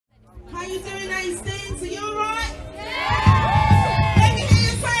you doing, Hastings? Are you alright? Yeah! Let me hear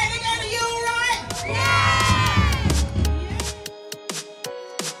you say it again. Are you alright? Yeah!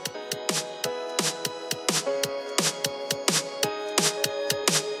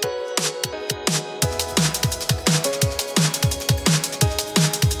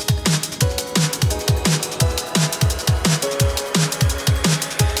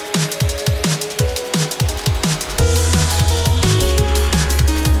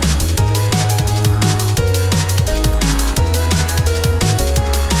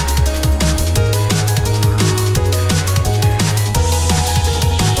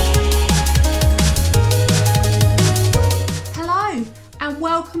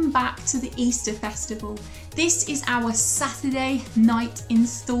 Welcome back to the Easter Festival. This is our Saturday night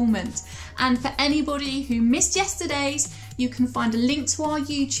instalment, and for anybody who missed yesterday's, you can find a link to our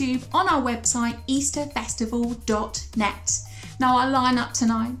YouTube on our website easterfestival.net. Now our lineup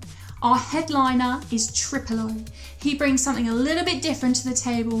tonight, our headliner is Triple O. He brings something a little bit different to the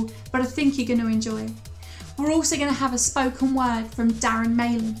table, but I think you're going to enjoy it. We're also going to have a spoken word from Darren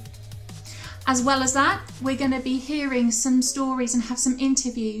Malin. As well as that, we're going to be hearing some stories and have some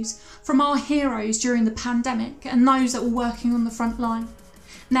interviews from our heroes during the pandemic and those that were working on the front line.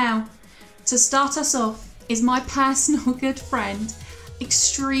 Now, to start us off is my personal good friend,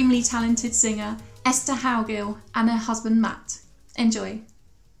 extremely talented singer, Esther Howgill, and her husband Matt. Enjoy.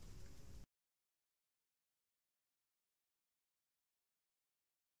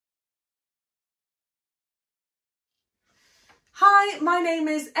 Hi, my name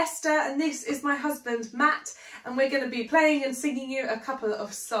is Esther and this is my husband Matt, and we're going to be playing and singing you a couple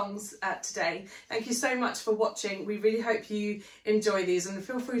of songs today. Thank you so much for watching. We really hope you enjoy these, and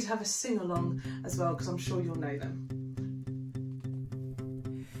feel free to have a sing-along as well, because I'm sure you'll know them.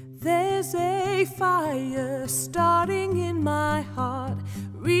 There's a fire starting in my heart,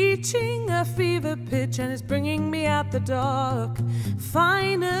 reaching a fever pitch, and it's bringing me out the dark.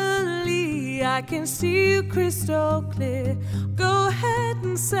 Finally, I can see you crystal clear. Go ahead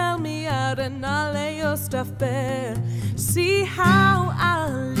and sell me out and I'll lay your stuff bare. See how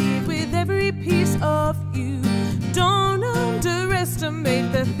I'll leave with every piece of you. Don't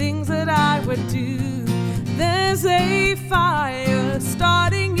underestimate the things that I would do. There's a fire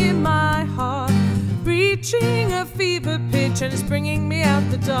starting in my heart, reaching a fever pitch, and it's bringing me out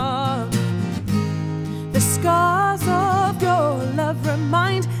the dark. The scars of your love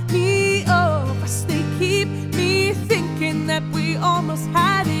remind me of us. They keep me thinking that we almost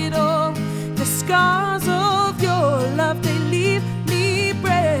had it all. The scars of your love, they leave me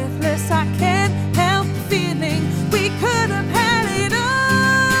breathless. I can't help feeling we could have had it all.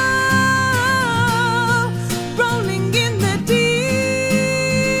 Rolling in the deep,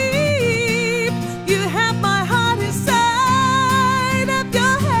 you have my heart inside of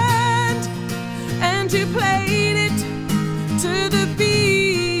your hand, and you played it to the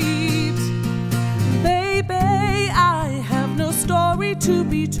beat. Baby, I have no story to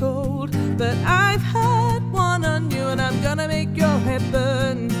be told, but I've had one on you, and I'm gonna make your head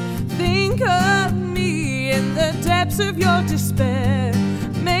burn. Think of me in the depths of your despair.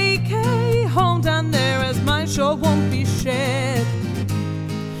 Make a home down there, as mine sure won't be shared.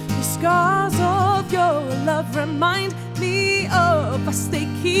 The scars of your love remind me of us. They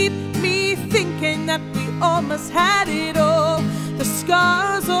keep me thinking that we almost had it all. The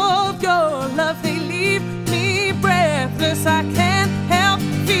scars of your love, they leave me breathless. I can't help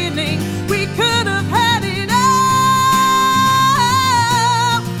feeling we could have had it all.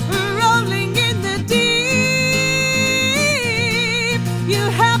 Rolling in the deep, you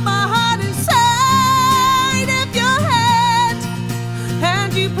have my heart inside of your hand,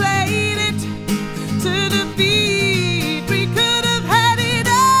 and you played it to the beat. We could have had it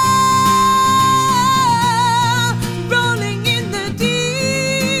all. Rolling in the deep,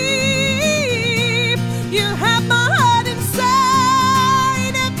 you have my heart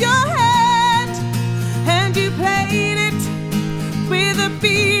inside of your hand, and you played it with a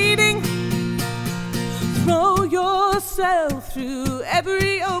beating. Throw yourself through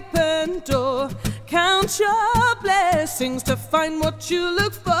every open door. Count your blessings to find what you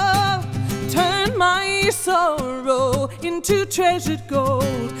look for. Turn my sorrow into treasured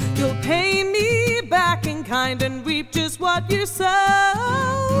gold. You'll pay me back in kind and reap just what you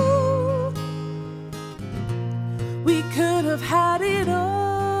sow. We could have had it all.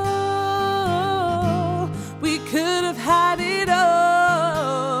 We could have had it all.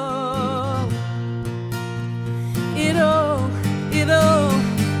 It all, it all,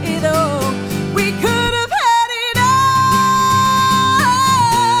 it all. We could have had it all.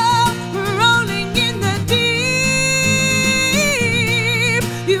 Rolling in the deep,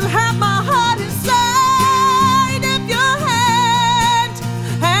 you have my heart inside of your hand,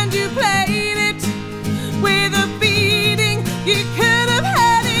 and you played it with a beating. You could have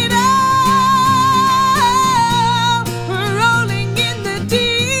had it all, rolling in the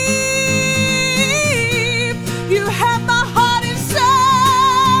deep. You have my heart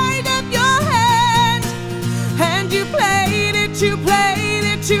inside of your hand, and you played it, you played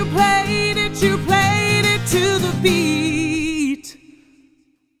it, you played it, you played it to the beat.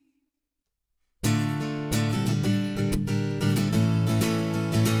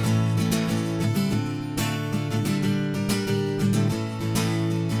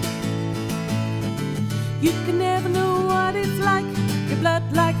 You can never know what it's like. Your blood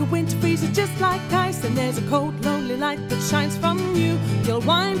like a winter freezes just like ice, and there's a cold, lonely light that shines from you. You'll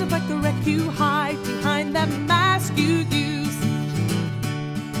wind up like a wreck, you hide behind that mask you use.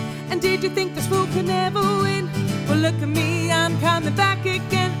 And did you think this fool could never win? Well, look at me, I'm coming back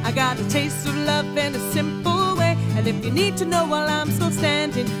again. I got a taste of love in a simple way, and if you need to know while I'm still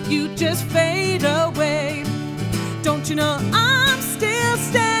standing, you just fade away. Don't you know I'm still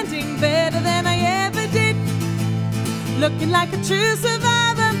standing better than I ever did? Looking like a true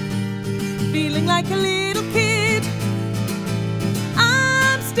survivor, feeling like a little kid.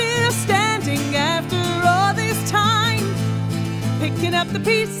 I'm still standing after all this time, picking up the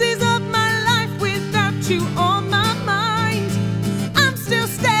pieces of my life without you on my mind. I'm still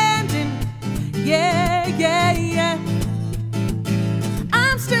standing, yeah, yeah, yeah.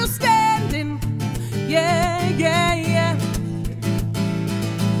 I'm still standing, yeah, yeah, yeah.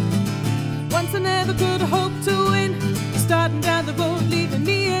 Once I never could hope to win, starting down the road leaving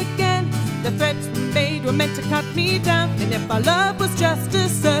me again. The threats we made were meant to cut me down, and if our love was just a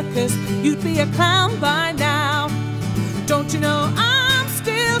circus, you'd be a clown by now. Don't you know I'm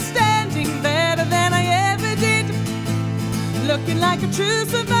still standing better than I ever did? Looking like a true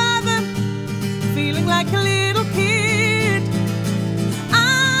survivor, feeling like a little kid.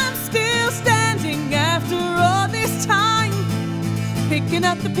 I'm still standing after all this time, picking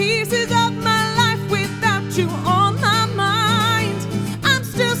up the pieces of my life without you on my mind. I'm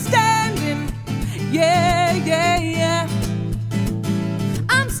still standing, yeah, yeah, yeah.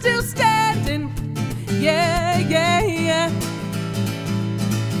 I'm still standing, yeah, yeah, yeah.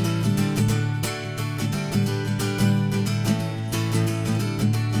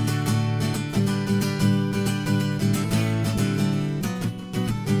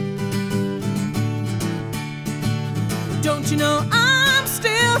 Don't you know I'm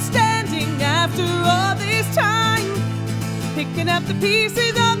still standing after all this time, picking up the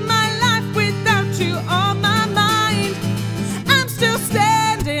pieces of my life without you on my mind. I'm still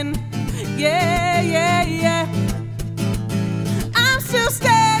standing, yeah, yeah, yeah. I'm still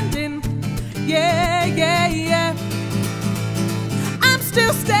standing, yeah, yeah, yeah. I'm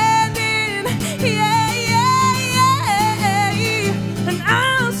still standing, yeah, yeah, yeah. And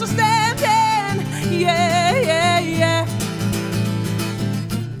I'm still standing, yeah, yeah, yeah.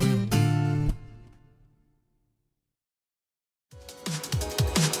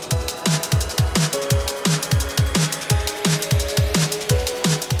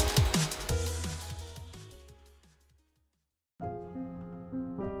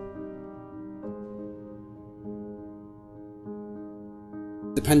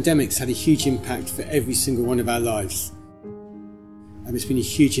 The pandemic's had a huge impact for every single one of our lives, and it's been a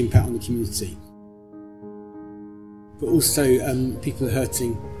huge impact on the community. But also people are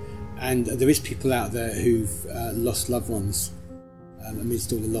hurting, and there is people out there who've lost loved ones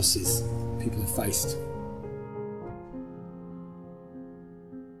amidst all the losses people have faced.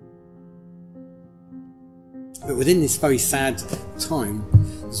 But within this very sad time,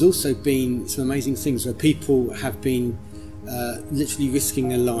 there's also been some amazing things where people have been literally risking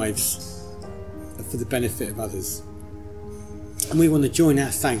their lives for the benefit of others. And we want to join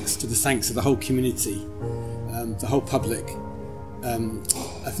our thanks to the thanks of the whole community, the whole public,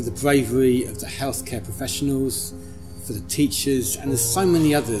 for the bravery of the healthcare professionals, for the teachers, and there's so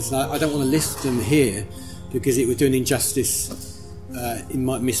many others. I don't want to list them here because it would do an injustice, it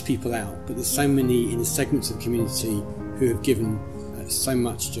might miss people out, but there's so many in the segments of the community who have given so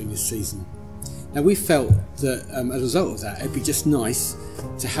much during this season. Now we felt that as a result of that, it'd be just nice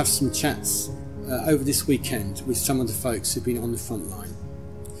to have some chats over this weekend with some of the folks who've been on the front line.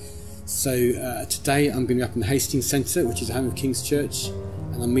 So today I'm going to be up in the Hastings Centre, which is the home of King's Church,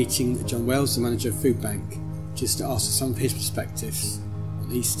 and I'm meeting John Wells, the manager of Food Bank, just to ask for some of his perspectives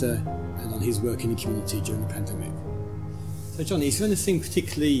on Easter and on his work in the community during the pandemic. So John, is there anything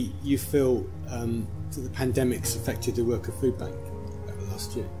particularly you feel that the pandemic's affected the work of Food Bank over the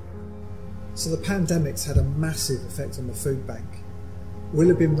last year? So the pandemic's had a massive effect on the food bank. We'll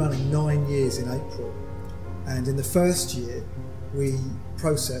have been running 9 years in April, and in the first year we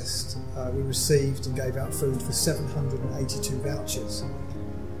received and gave out food for 782 vouchers.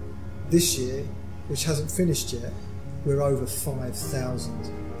 This year, which hasn't finished yet, we're over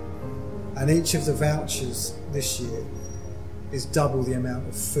 5,000. And each of the vouchers this year is double the amount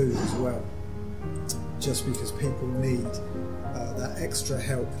of food as well, just because people need that extra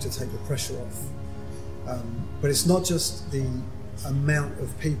help to take the pressure off. But it's not just the amount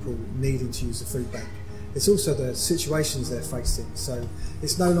of people needing to use the food bank, it's also the situations they're facing. So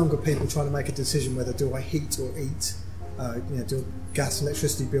it's no longer people trying to make a decision whether do I heat or eat, do gas and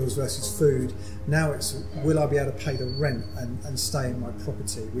electricity bills versus food. Now it's will I be able to pay the rent and stay in my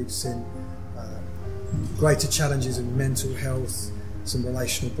property. We've seen greater challenges in mental health, some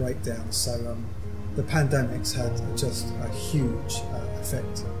relational breakdowns. So the pandemic's had just a huge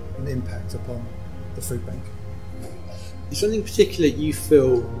effect and impact upon the food bank. Is there something particular you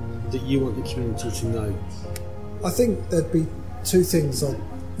feel that you want the community to know? I think there'd be two things I'd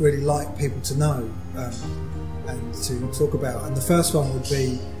really like people to know and to talk about. And the first one would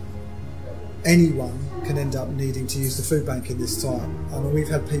be anyone can end up needing to use the food bank in this time. I mean, we've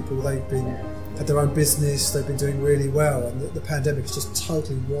had people, had their own business, they've been doing really well, and the pandemic has just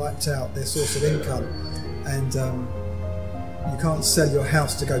totally wiped out their source of income. And you can't sell your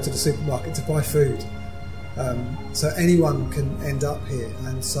house to go to the supermarket to buy food. So anyone can end up here,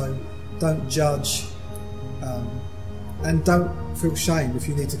 and so don't judge and don't feel shame if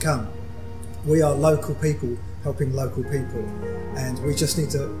you need to come. We are local people helping local people, and we just need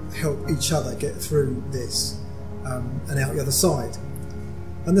to help each other get through this and out the other side.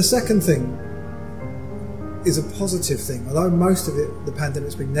 And the second thing is a positive thing. Although most of it, the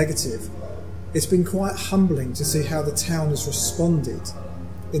pandemic's been negative, it's been quite humbling to see how the town has responded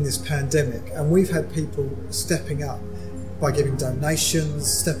in this pandemic. And we've had people stepping up by giving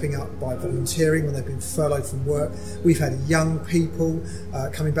donations, stepping up by volunteering when they've been furloughed from work. We've had young people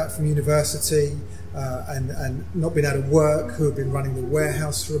coming back from university and not being able to work, who have been running the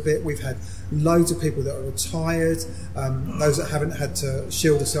warehouse for a bit. We've had loads of people that are retired, those that haven't had to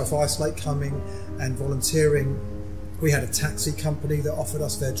shield or self-isolate coming and volunteering. We had a taxi company that offered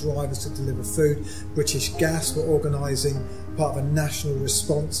us their drivers to deliver food. British Gas were organising part of a national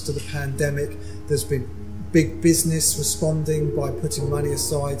response to the pandemic. There's been big business responding by putting money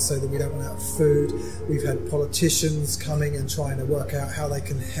aside so that we don't run out of food. We've had politicians coming and trying to work out how they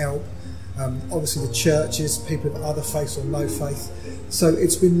can help. Obviously the churches, people of other faiths or no faith. So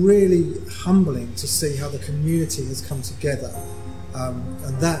it's been really humbling to see how the community has come together.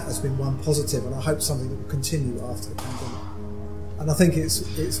 And that has been one positive, and I hope something that will continue after the pandemic. And I think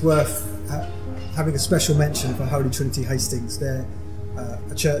it's worth having a special mention for Holy Trinity Hastings. They're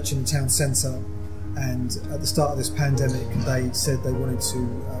a church in the town centre, and at the start of this pandemic they said they wanted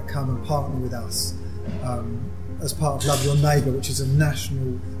to come and partner with us as part of Love Your Neighbour, which is a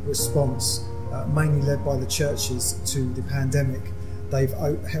national response mainly led by the churches to the pandemic. They've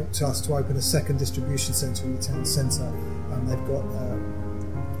helped us to open a second distribution centre in the town centre. They've got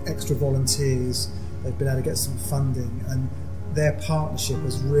extra volunteers, they've been able to get some funding, and their partnership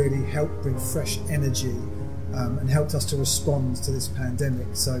has really helped bring fresh energy and helped us to respond to this pandemic.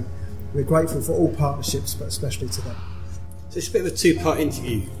 So we're grateful for all partnerships, but especially to them. So it's a bit of a two-part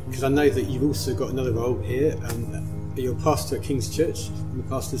interview, because I know that you've also got another role here. You're a pastor at King's Church, and the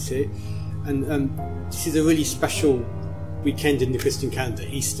pastor's here. And this is a really special weekend in the Christian calendar.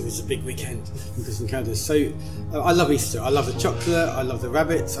 Easter is a big weekend in the Christian calendar. So I love Easter. I love the chocolate, I love the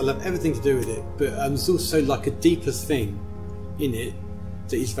rabbits, I love everything to do with it. But there's also like a deeper thing in it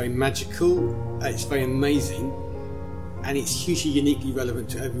that is very magical, it's very amazing, and it's hugely uniquely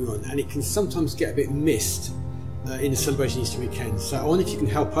relevant to everyone. And it can sometimes get a bit missed in the celebration Easter weekend. So I wonder if you can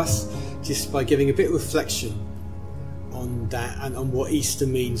help us just by giving a bit of reflection on that and on what Easter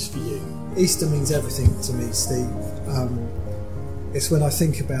means for you. Easter means everything to me, Steve. It's when I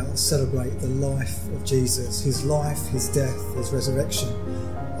think about and celebrate the life of Jesus, his life, his death, his resurrection.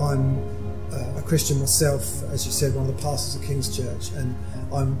 I'm a Christian myself, as you said, one of the pastors of King's Church, and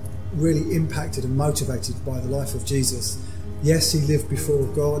I'm really impacted and motivated by the life of Jesus. Yes, he lived before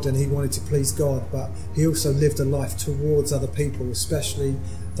God and he wanted to please God, but he also lived a life towards other people, especially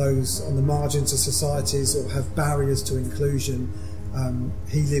those on the margins of societies or have barriers to inclusion.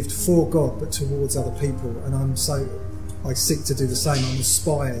 He lived for God but towards other people, and I seek to do the same. I'm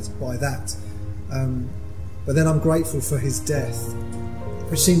inspired by that. But then I'm grateful for his death,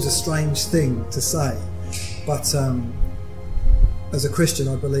 which seems a strange thing to say, but as a Christian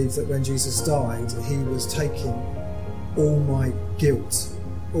I believe that when Jesus died he was taking all my guilt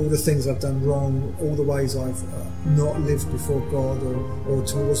all the things I've done wrong, all the ways I've not lived before God or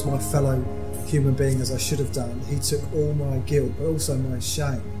towards my fellow human being as I should have done. He took all my guilt, but also my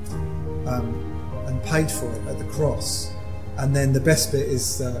shame, and paid for it at the cross. And then the best bit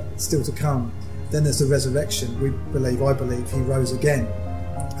is still to come. Then there's the resurrection. I believe he rose again.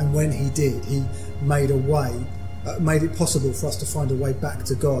 And when he did, he made a way, made it possible for us to find a way back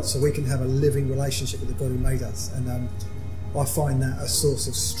to God, so we can have a living relationship with the God who made us. And I find that a source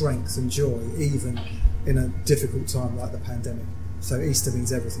of strength and joy, even in a difficult time like the pandemic. So Easter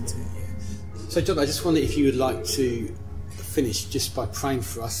means everything to me. So John, I just wonder if you would like to finish just by praying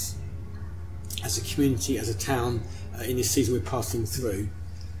for us as a community, as a town, in this season we're passing through.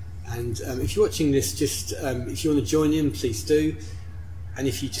 And if you're watching this, just if you want to join in, please do. And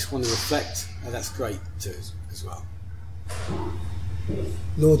if you just want to reflect, that's great too as well.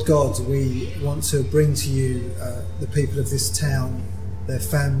 Lord God, we want to bring to you the people of this town, their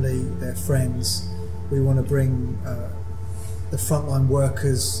family, their friends. We want to bring the frontline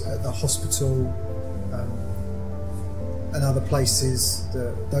workers at the hospital and other places,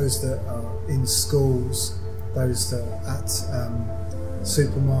 those that are in schools, those that are at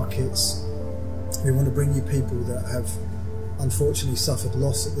supermarkets. We want to bring you people that have unfortunately suffered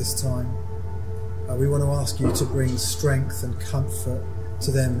loss at this time. We want to ask you to bring strength and comfort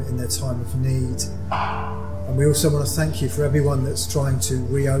to them in their time of need. And we also want to thank you for everyone that's trying to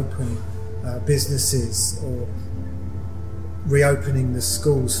reopen businesses or reopening the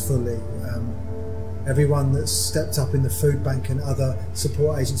schools fully. Everyone that's stepped up in the food bank and other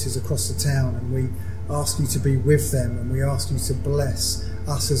support agencies across the town, and we ask you to be with them, and we ask you to bless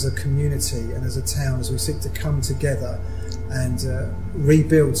us as a community and as a town as we seek to come together and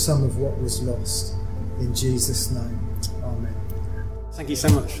rebuild some of what was lost. In Jesus' name, amen. Thank you so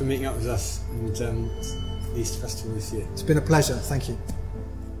much for meeting up with us and the Easter Festival this year. It's been a pleasure, thank you.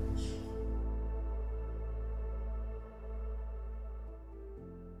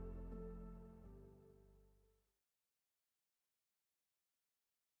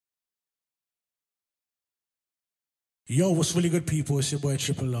 Yo, what's really good, people? It's your boy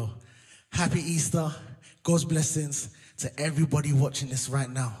Triple O. Happy Easter. God's blessings to everybody watching this right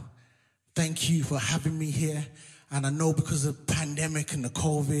now. Thank you for having me here. And I know because of the pandemic and the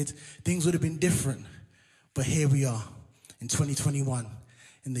COVID, things would have been different. But here we are in 2021,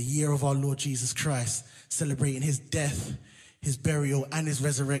 in the year of our Lord Jesus Christ, celebrating his death, his burial, and his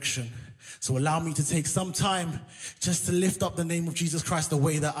resurrection. So allow me to take some time just to lift up the name of Jesus Christ the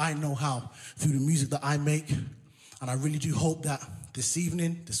way that I know how, through the music that I make. And I really do hope that this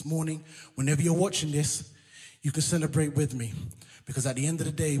evening, this morning, whenever you're watching this, you can celebrate with me. Because at the end of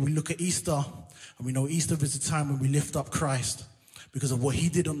the day, we look at Easter, and we know Easter is the time when we lift up Christ because of what he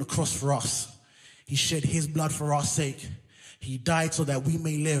did on the cross for us. He shed his blood for our sake. He died so that we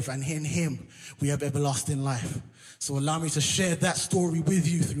may live, and in him we have everlasting life. So allow me to share that story with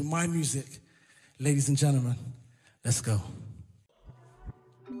you through my music. Ladies and gentlemen, let's go.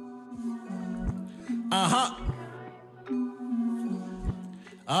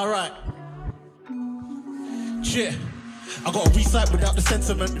 All right. Yeah. I gotta recite without the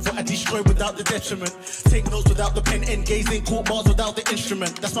sentiment, before I destroy without the detriment. Take notes without the pen, end gazing, court bars without the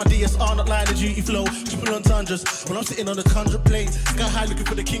instrument. That's my DSR, not line of duty flow. Triple entendres when I'm sitting on the 100 planes. Sky high looking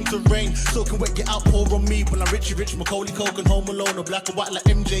for the king to reign. So can wet, get outpour on me. When I'm Richie Rich, Macaulay Culkin, Home Alone, or black and white like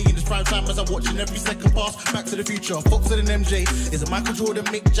MJ. In this prime time as I'm watching every second pass. Back to the future, Fox and an MJ. Is it Michael Jordan,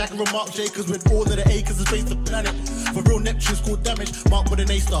 Mick Jagger, or Mark J? Cause with all of the acres of space, the planet. For real Neptune's called damage. Mark with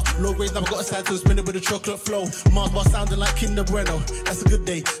an A-star. Low rays, never got a side to spin it with a chocolate flow. Mars bar sounding like Kinder Bueno. That's a good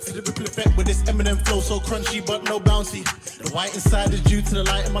day. See the ripple effect with this Eminem flow, so crunchy but no bouncy. The white inside is due to the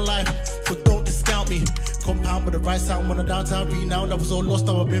light in my life, so don't discount me. Compound with the right sound on a downtown renown. I was all lost,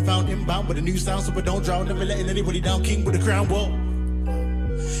 now I've been found inbound with a new sound, so we don't drown. Never letting anybody down. King with the crown. Whoa.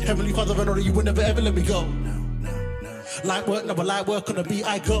 Heavenly Father, I know that you would never ever let me go. Light work, never light work on the beat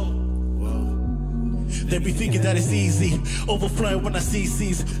I go. They be thinking that it's easy, overflowing when I see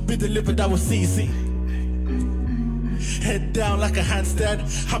C's. Been delivered, I was CC. Head down like a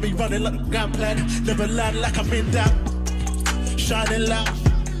handstand. I be running like a grand plan. Never land like I've been down. Shining loud,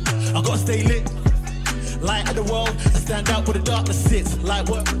 I gotta stay lit. Light of the world, I stand out where the darkness sits. Light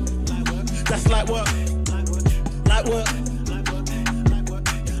work, that's light work. Light work,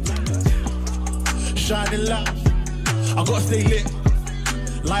 shining loud, I gotta stay lit.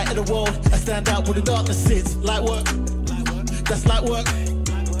 Light of the world, I stand out where the darkness sits. Light work, that's light work.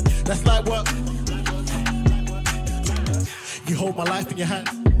 That's light work. You hold my life in your hands,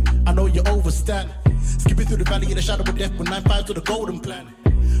 I know you overstand. Skipping through the valley of the shadow of death with 9-5 to the golden plan.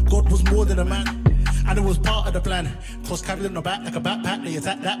 God was more than a man, and it was part of the plan. Cause carried on the back like a backpack, they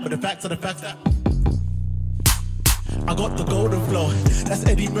attack that, but the facts are the facts that I got the golden flow. That's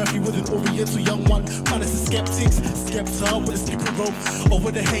Eddie Murphy with an Oriental young one. Minus the skeptics, skepta with a skipping rope.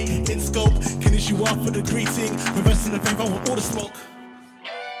 Over the hate in scope, can issue off for the greeting. Reversing the favor with all the smoke.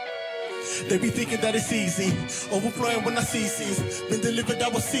 They be thinking that it's easy, overflowing when I see seas. Been delivered,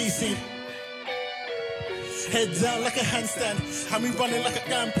 that was CC. Head down like a handstand, have me running like a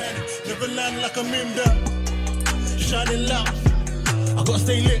damn pan. Never land like a mimda. Shining loud, I gotta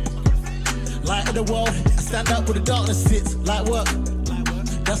stay lit. Light of the world, I stand out where the darkness sits. Light work,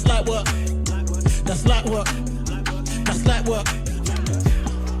 that's light work. That's light work, that's light work.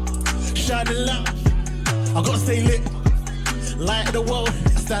 Shining loud, I gotta stay lit. Light of the world,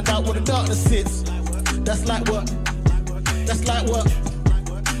 I stand out where the darkness sits. That's light work, that's light work,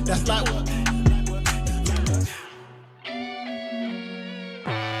 that's light work.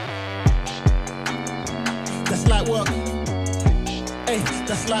 That's light work. Hey,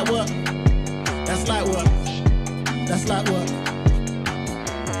 that's light work. That's light work. That's light work.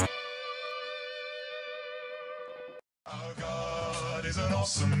 Our God is an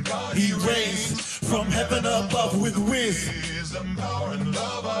awesome God. He reigns from heaven above with wisdom, power, and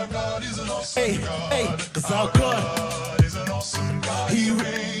love. Our God is an awesome God. Hey, cause our God is an awesome God. He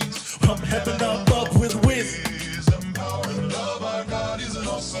reigns from heaven above with wisdom, power, and love. Our God is an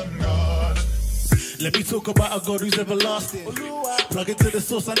awesome God. Let me talk about a God who's everlasting. Plug into the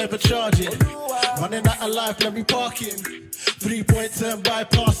source, I never charge it. Running out of life, let me park it. 3-point turn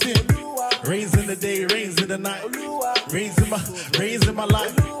bypassing. Rains in the day, rains in the night. Rains in my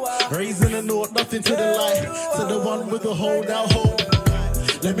life. Rains in the north, nothing to the light. To the one with the hold out hope.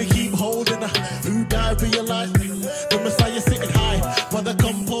 Let me keep holding who died for your life. The Messiah sitting high, Father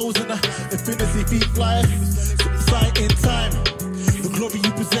composing infinity feet fly. Sight in time. The glory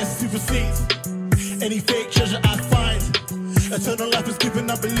you possess supersedes any fake treasure I find. Eternal life is given,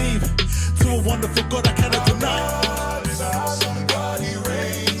 I believe, to a wonderful God I cannot deny. God is an awesome God, He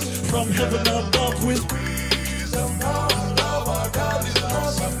reigns from heaven above with wisdom, power, and love. Our God is an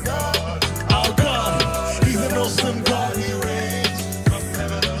awesome God. Our God, He's an awesome God. He reigns from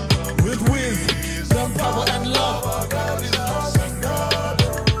heaven above with wisdom, power, and love. Our God is an awesome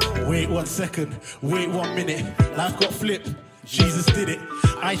God. Wait 1 second, wait 1 minute. Life got flipped, Jesus did it.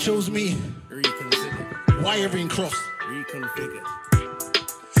 I chose me. Wiring cross, reconfigured.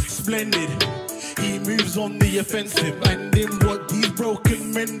 Splendid, He moves on the offensive, and in what these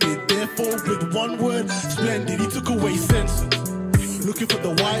broken men did. Therefore, with one word, splendid, He took away sense. Looking for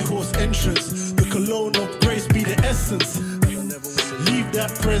the white horse entrance, the cologne of grace be the essence. Leave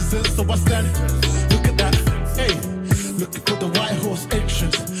that presence, so I stand. Look at that, hey. Looking for the white horse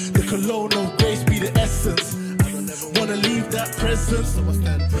entrance, the cologne of grace be the essence. Wanna leave that presence,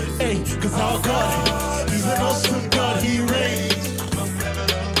 hey, cause our God, He's an awesome God, He reigns from heaven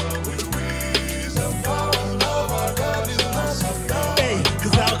above with wisdom, power, and love. Our God is an awesome God. Hey,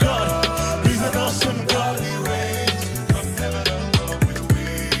 cause our God, He's an awesome God. He reigns from heaven above with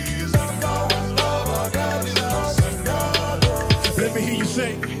wisdom, power, and love. Our God is an awesome God. Let me hear you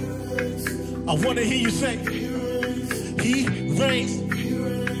say, I wanna hear you say, He reigns,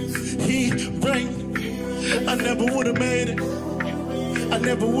 He reigns. I never would've made it. I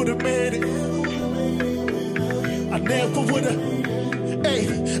never would've made it. I never would've. Hey,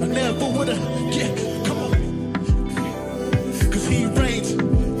 I never would've. Yeah, come on. Cause He reigns.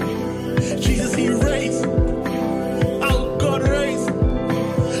 Jesus, He reigns. Our God reigns.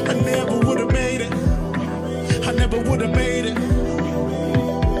 I never would've made it. I never would've made it.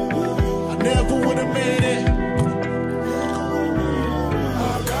 I never would've made it.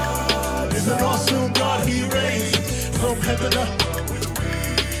 Our God He's an awesome God, He reigns from heaven up.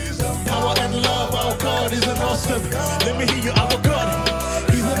 Power and love, our God is an awesome. Let me hear you, our God,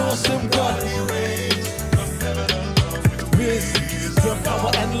 He's an awesome God. He reigns from heaven above. Wisdom,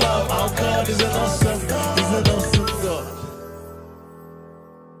 power and love, our God is an awesome. He's an awesome God.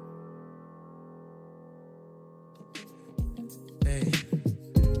 Hey,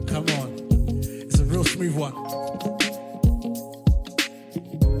 come on, it's a real smooth one.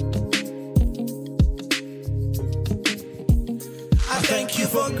 Thank you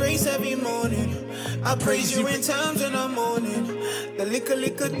for grace every morning. I praise you in times when I'm mourning. The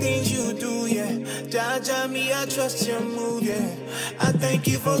little things you do, yeah. Jaja me, I trust your move, yeah. I thank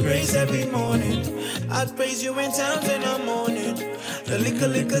you for grace every morning. I praise you in times when I'm mourning. The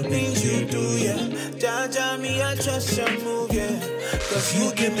little things you do, yeah. Jaja me, I trust your move, yeah. Cause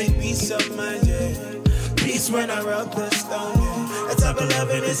you give me peace of mind, yeah. Peace when I rock the stone, yeah. A type of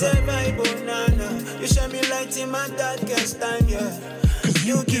loving is a Bible, nana. You shine me light in my darkest time, yeah.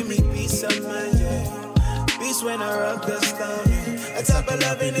 You give me peace of mind, yeah. Peace when I rock the stone, yeah. A type of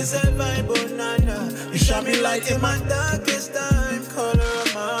loving is a vibe, oh nana. You shine me light in my darkest time, color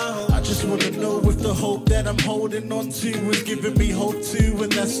of my home. I just wanna know if the hope that I'm holding on to is giving me hope too,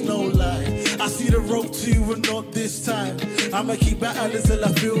 and that's no lie. I see the rope too, and not this time. I'ma keep battling till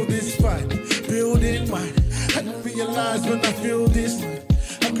I feel this fine. Building mine, I don't realize when I feel this line.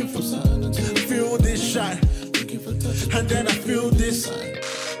 I can feel this shine, and then I feel this sign.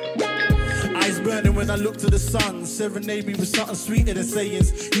 Eyes burning when I look to the sun. Serenade me with something sweeter than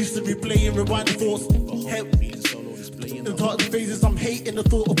sayings. Used to be playing, rewinding thoughts. Help me. The dark phases, I'm hating the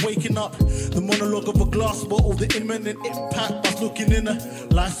thought of waking up. The monologue of a glass bottle, the imminent impact. I was looking in her.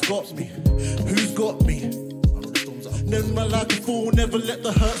 Life's got me. Who's got me? Never like a fool, never let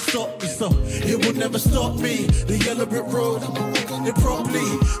the hurt stop me. So it will never stop me. The yellow brick road, I'm walking it properly.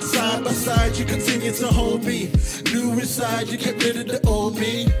 Side by side, you continue to hold me. New inside, you get rid of the old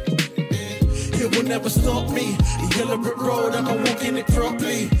me. It will never stop me. The yellow brick road, I'm walking it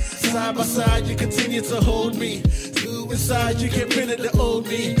properly. Side by side, you continue to hold me. New inside, you get rid of the old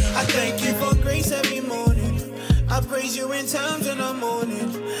me. I thank you for grace every morning. I praise you in times when I'm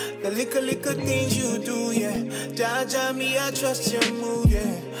mourning. The little things you do, yeah. Jaja me, I trust your move,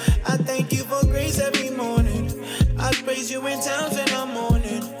 yeah. I thank you for grace every morning. I praise you in times when I'm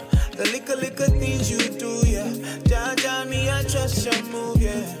mourning. The little things you do, yeah. Jaja me, I trust your move,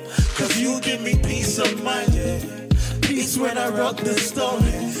 yeah. Cause you give me peace of mind, yeah. Peace when I rock the storm,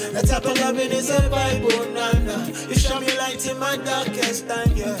 yeah. That type of loving is a vibe, oh nana. You shine me light in my darkest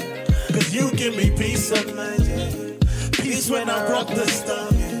time, yeah. Cause you give me peace of mind, yeah. Peace when I rock the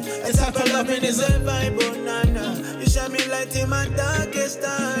storm, yeah. That type of loving is a vibe, oh nana. You shine me light in my darkest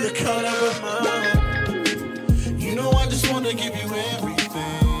time. The color of my heart. You know I just wanna give you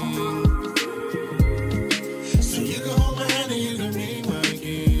everything. So you can hold my hand and you can be my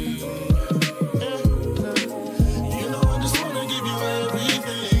king. You know I just wanna give you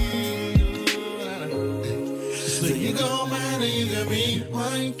everything. So you can hold my hand and you can be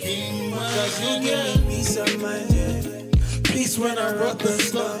my king. Cause you give me peace of mind, yeah. Peace when I rock the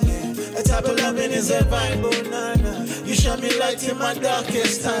storm, yeah. A type of loving is a vibe, oh nana. You shine me light in my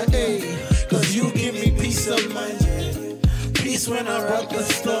darkest time, hey. Cause you give me peace of mind, yeah. Peace when I rock the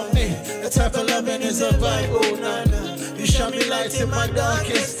storm, hey. A type of loving is a vibe, oh nana. You shine me light in my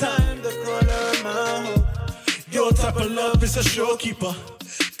darkest time, the corner of my home. Your type of love is a showkeeper.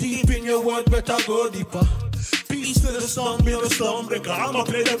 Deep in your word, better go deeper. Peace to the storm, be the storm breaker. I'ma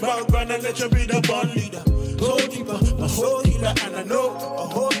play the background and let you be the band leader. Go deeper, my soul healer, and I know a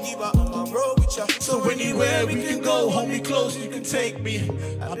whole keeper on my road with ya. So anywhere we can go, hold me close, you can take me.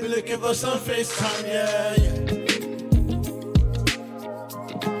 I'll be looking for some FaceTime, yeah, yeah.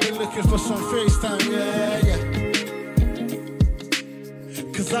 Been looking for some FaceTime, yeah, yeah.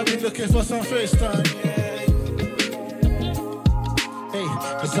 Cause I've been looking for some FaceTime, yeah. Hey,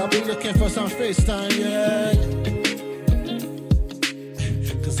 cause I've been looking for some FaceTime, yeah.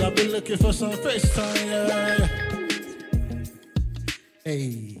 I've been looking for some FaceTime, yeah.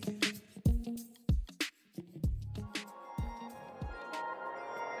 Hey.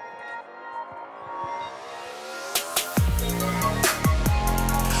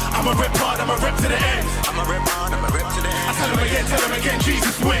 I'm a rip hard, I'm a rip to the end. I'm a rip hard, I'm a rip to the end. I tell him again,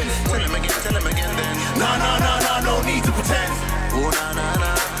 Jesus wins. Tell him again then. Nah, no need to pretend. Oh, nah.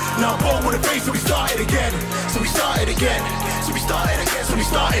 Now I'm born with a face, so we started again. So we started again. So we started again. So we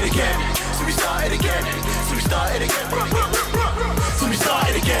started again. So we started again. So we started again. So we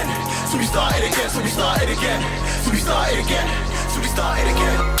started again. So we started again. So we started again. So we started again. So we started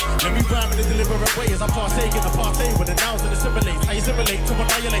again. Let me rhyme in a deliberate way as I partake in the partay with the nouns and assimilates. I assimilate to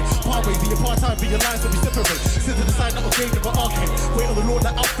annihilate. Partways, the apartheid, be aligned, so we separate. Sit to the side, not a grave, never arcade. Wait on the Lord,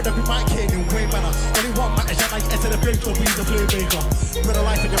 that outfit, every mic came in way manner. Only one matters, and I enter the place, so be the playmaker. Put a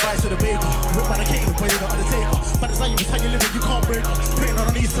life in your rise to the baker. Whip by the king, but you're not undertaker. But it's like you how you living, you can't break up. Praying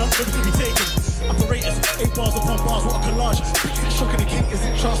on these stuff, never to be taken. Operators, 8 bars upon bars, what a collage. Beats it, shocking the king, is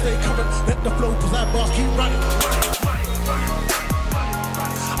it chance stay current? Let the flow, preside bars, keep running.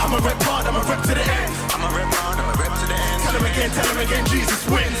 I'm a rep hard, I'm a rep to the end. I'm a rip hard, I'm a rip to the end. Tell him again, Jesus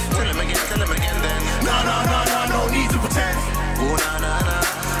wins. Tell him again then. Nah, no need to pretend. Oh, nah.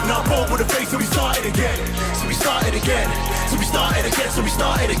 Now I'm born with a face, so we started again. So we started again. So we started again. So we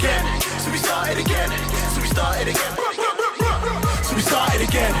started again. So we started again. So we started again. So we started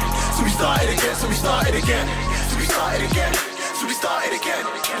again. So we started again. So we started again. So we started again. So we started again.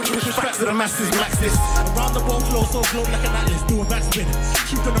 Push back to the masses, max this. Around the world, flow so glow like an atlas, doing backspin.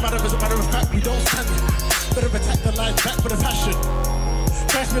 Truth on the matter as a matter of fact, we don't stand it. Better attack the life back for the passion.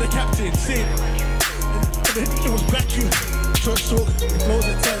 Christ be the captain, sin. heaven, it was vacuum. Church talk, the flows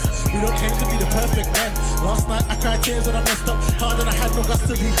intense. We don't claim to be the perfect men. Last night I cried tears when I messed up hard and I had no guts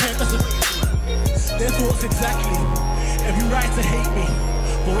to repent. Listen, their thoughts exactly. Every right to hate me,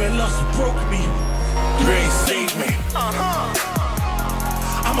 but when lust broke me, grace saved me. I'm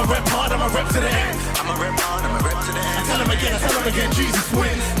a rep hard, I'm a rep to the end. I'm a rep hard, I'm a rep to the end. Tell him again, Jesus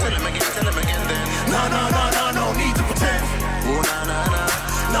wins. Tell him again then. No need to pretend. Oh, nah.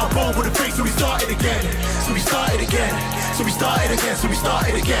 Now born with a face, so we started again. So we started again. So we started again. So we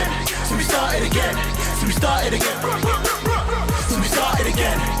started again. So we started again. So we started again. So we started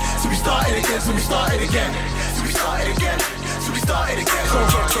again. So we started again. So we started again. So we started again. So we started again. So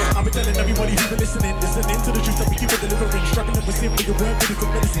I've been telling everybody who's been listening to the truth that we keep it delivering. Struggling with sin, but your word really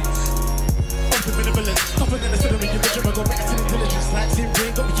good medicine. Open benevolence, tougher than a celery. Your vision, I got me acting intelligence. Like sin,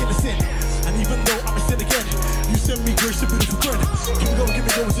 brain, got me killing sin. And even though I'm a sin again, you send me grace, a beautiful friend. Give me go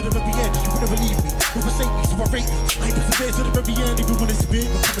to the very end. You would never leave me, you forsake me, so I rate me. I ain't persevere to the very end, even when it's big,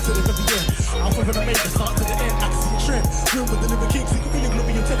 I'm coming to the very end. Alpha and Omega, start to the end, I can see a trend. Real with the living king, sing a feeling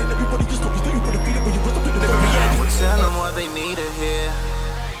glory. You're telling everybody just focus, that you put a feeling when you put up in the very end. We'll tell them what they need to hear.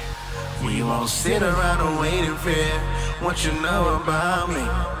 We won't sit around and wait in fear. What you know about me?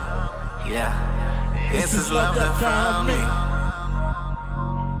 Yeah, it's His love that found me.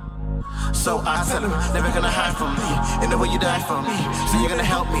 So I tell him, never gonna hide from me. In the way you die for me, so you're gonna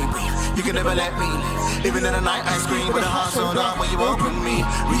help me breathe. You can never let me leave. Even in the night I scream with a heart so dark when you open me.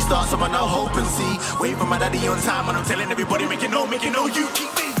 Restart so I know hope and see. Wait for my daddy on time when I'm telling everybody, make it know you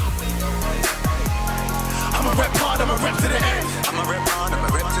keep me. I'm a rep hard, I'm a rep to the end. I'm a rep hard, I'm a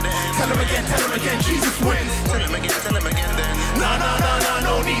rep to the end. Tell him again, Jesus wins. Tell him again then.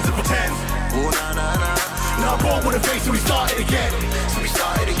 No need to pretend. Oh, nah. Now born with a face, so we started again. So we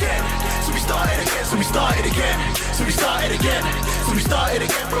started again. So we started again. So we started again. So we started again. So we started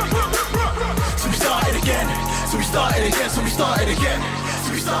again. So we started again. So we started again. So we started again. So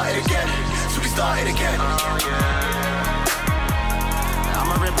we started again. So we started again. Oh yeah.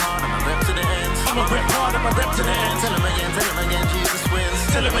 I'm a rep hard, I'm a rep to the end. I'm a rep hard, I'm a rep to the end. Tell him again, Jesus wins.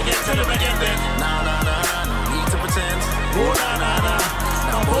 Tell him again then. Nah, no need to pretend. Oh, nah.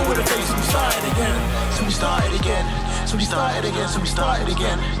 Now born with a face, so we started again. So we started again. So we started again. So we started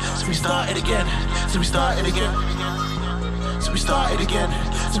again. So we started again. So we started again. So we started again.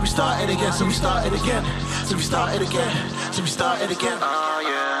 So we started again. So we started again. So we started again. So we started again. Oh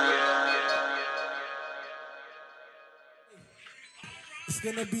yeah. It's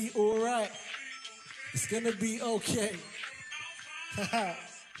gonna be alright. It's gonna be okay.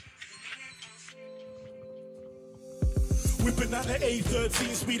 Whipping out the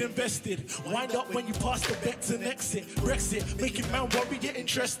A13, speed invested. Wind up when you pass the bet and exit. Brexit, making man worry, get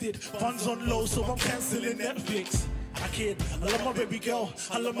interested. Funds on low, so I'm cancelling Netflix. I kid, I love my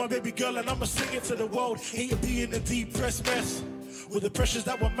baby girl, and I'ma sing it to the world. Hate being a depressed mess. With the pressures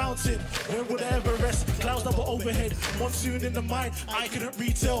that were mounting, when would I ever rest? Clouds that were overhead, monsoon in the mind, I couldn't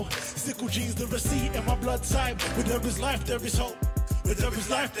retell. Sickle genes, the receipt in my blood type. Where there is life, there is hope. Where there is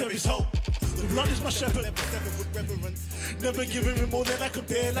life, there is hope. The blood is my shepherd. Never giving me more than I could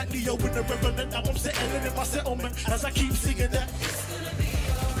bear. Like Leo with the revenant. Now I'm settling in my settlement as I keep singing that. It's gonna be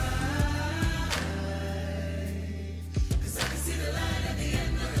alright. 'Cause I can see the light at the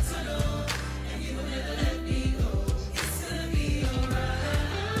end of the tunnel. And you will never let me go. It's gonna be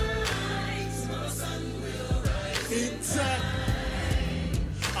alright. Tomorrow sun will rise. In time,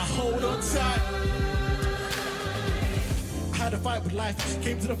 I hold on tight. Had a fight with life,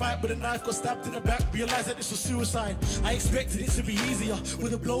 came to the fight with a knife, got stabbed in the back, realized that this was suicide. I expected it to be easier,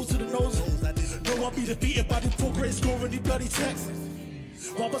 with a blow to the nose. No, I'll be defeated by the poor great score and the bloody taxes.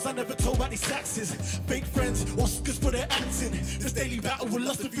 Why was I never told about these taxes? Fake friends, Oscars for their acting. This daily battle with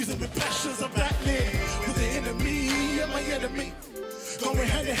lust, abusing with passions. I'm battling with the enemy and my enemy. Going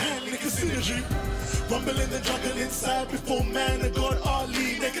hand in hand like a synergy. Rumbling and jungle inside before man and God are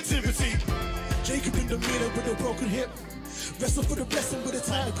lead negativity. Jacob in the middle with a broken hip. Wrestle for the blessing with a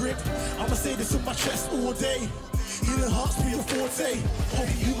tight grip. I'ma say this in my chest all day. Healing hearts be a forte.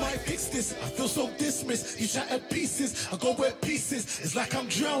 Hoping you might fix this. I feel so dismissed. You shattered pieces. I go wet pieces. It's like I'm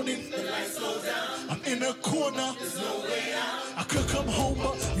drowning. The lights slow down. I'm in a corner. There's no way out. I could come home,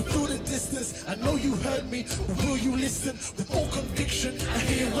 but you feel the distance. I know you heard me, but will you listen? With all conviction, I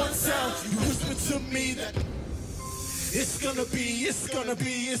hear one sound. You whisper to me that it's gonna be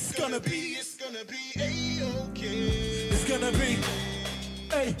A-okay. It's gonna be,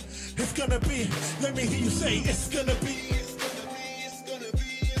 hey, it's gonna be, let me hear you say, it's gonna be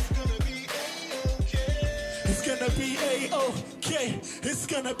A-okay. It's gonna be A-okay. It's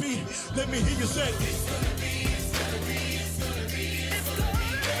gonna be, let me hear you say, it's gonna be A-okay.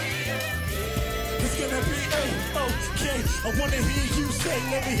 It's gonna be I wanna hear you say,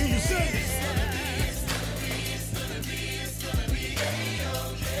 let me hear you say.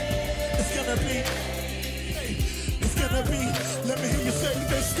 It's gonna be, it's gonna be, let me hear you say,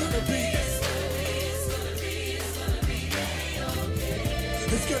 it's gonna be.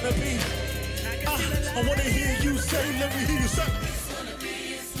 It's gonna be, I wanna hear you say, let me hear you say.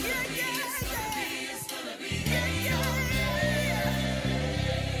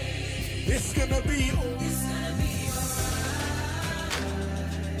 It's gonna be,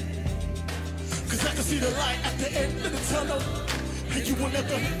 cause I can see the light at the end of the tunnel, and you will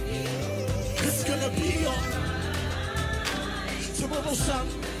never, it's gonna be on tomorrow sun.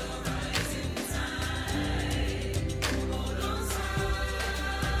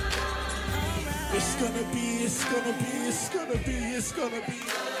 It's gonna be, it's gonna be, it's gonna be, it's gonna be.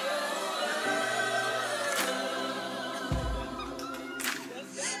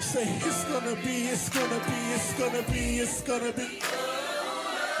 Say, it's gonna be, it's gonna be, it's gonna be, it's gonna be.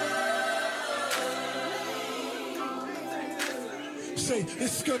 Say,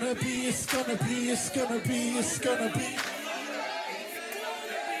 it's gonna be, it's gonna be, it's gonna be, it's gonna be.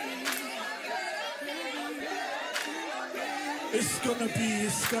 It's gonna be,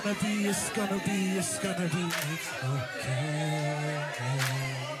 it's gonna be, it's gonna be, it's gonna be. It's okay.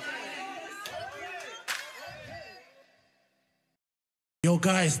 Yo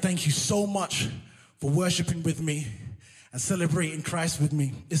guys, thank you so much for worshiping with me and celebrating Christ with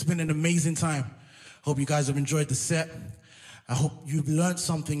me. It's been an amazing time. Hope you guys have enjoyed the set. I hope you've learned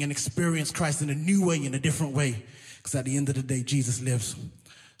something and experienced Christ in a new way, in a different way. Because at the end of the day, Jesus lives.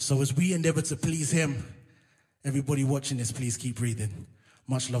 So as we endeavor to please him, everybody watching this, please keep breathing.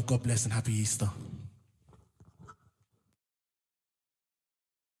 Much love, God bless, and happy Easter.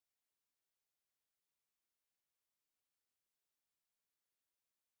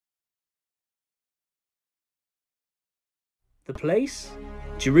 The place?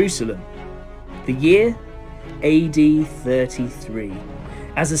 Jerusalem. The year? AD 33.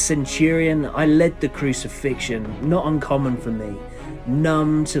 As a centurion, I led the crucifixion, not uncommon for me,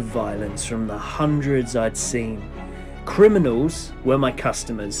 numb to violence from the hundreds I'd seen. Criminals were my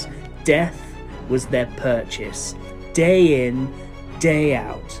customers. Death was their purchase. Day in, day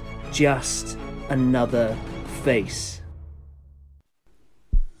out. Just another face.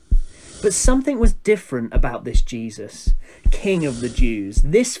 But something was different about this Jesus, King of the Jews.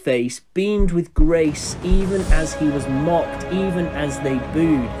 This face beamed with grace even as he was mocked, even as they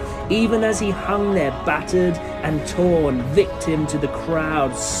booed, even as he hung there battered and torn, victim to the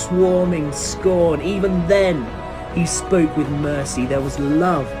crowd's swarming scorn. Even then, he spoke with mercy. There was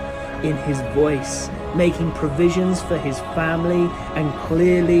love in his voice, making provisions for his family and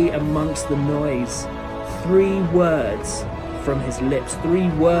clearly amongst the noise. 3 words from his lips, 3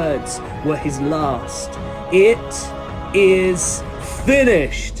 words were his last. It is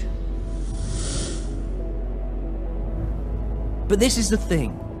finished. But this is the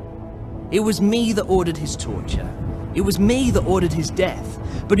thing. It was me that ordered his torture. It was me that ordered his death.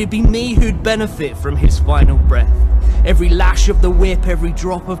 But it'd be me who'd benefit from his final breath. Every lash of the whip, every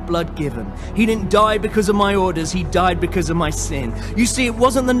drop of blood given. He didn't die because of my orders, he died because of my sin. You see, it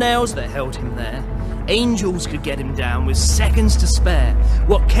wasn't the nails that held him there. Angels could get him down with seconds to spare.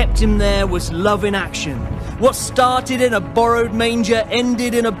 What kept him there was love in action. What started in a borrowed manger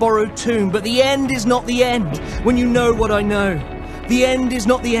ended in a borrowed tomb. But the end is not the end when you know what I know. The end is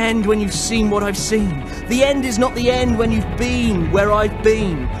not the end when you've seen what I've seen. The end is not the end when you've been where I've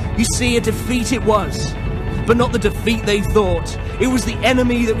been. You see, a defeat it was, but not the defeat they thought. It was the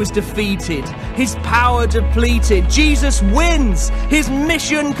enemy that was defeated, his power depleted. Jesus wins, his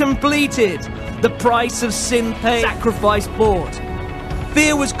mission completed. The price of sin paid, sacrifice bought.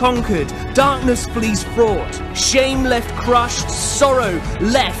 Fear was conquered, darkness flees fraught. Shame left crushed, sorrow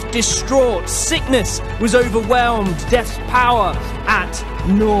left distraught. Sickness was overwhelmed, death's power at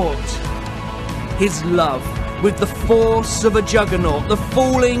naught. His love, with the force of a juggernaut, the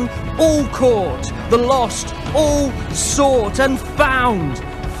falling all caught, the lost all sought and found,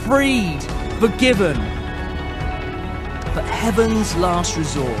 freed, forgiven. But heaven's last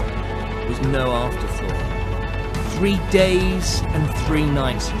resort was no afterthought. 3 days and 3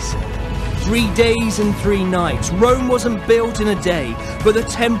 nights, he said. 3 days and 3 nights. Rome wasn't built in a day, but the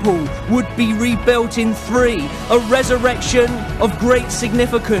temple would be rebuilt in 3. A resurrection of great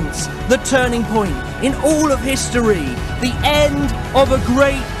significance. The turning point in all of history. The end of a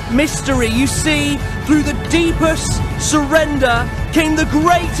great mystery. You see, through the deepest surrender came the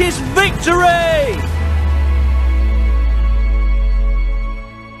greatest victory!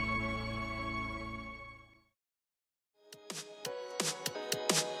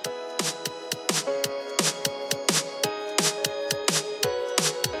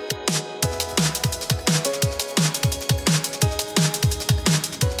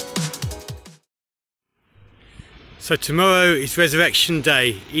 So tomorrow is Resurrection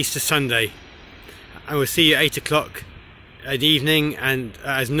Day, Easter Sunday. And we'll see you at 8 o'clock in the evening, and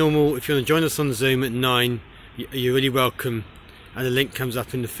as normal, if you want to join us on Zoom at 9, you're really welcome, and the link comes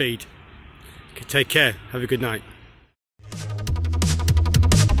up in the feed. Okay, take care, have a good night.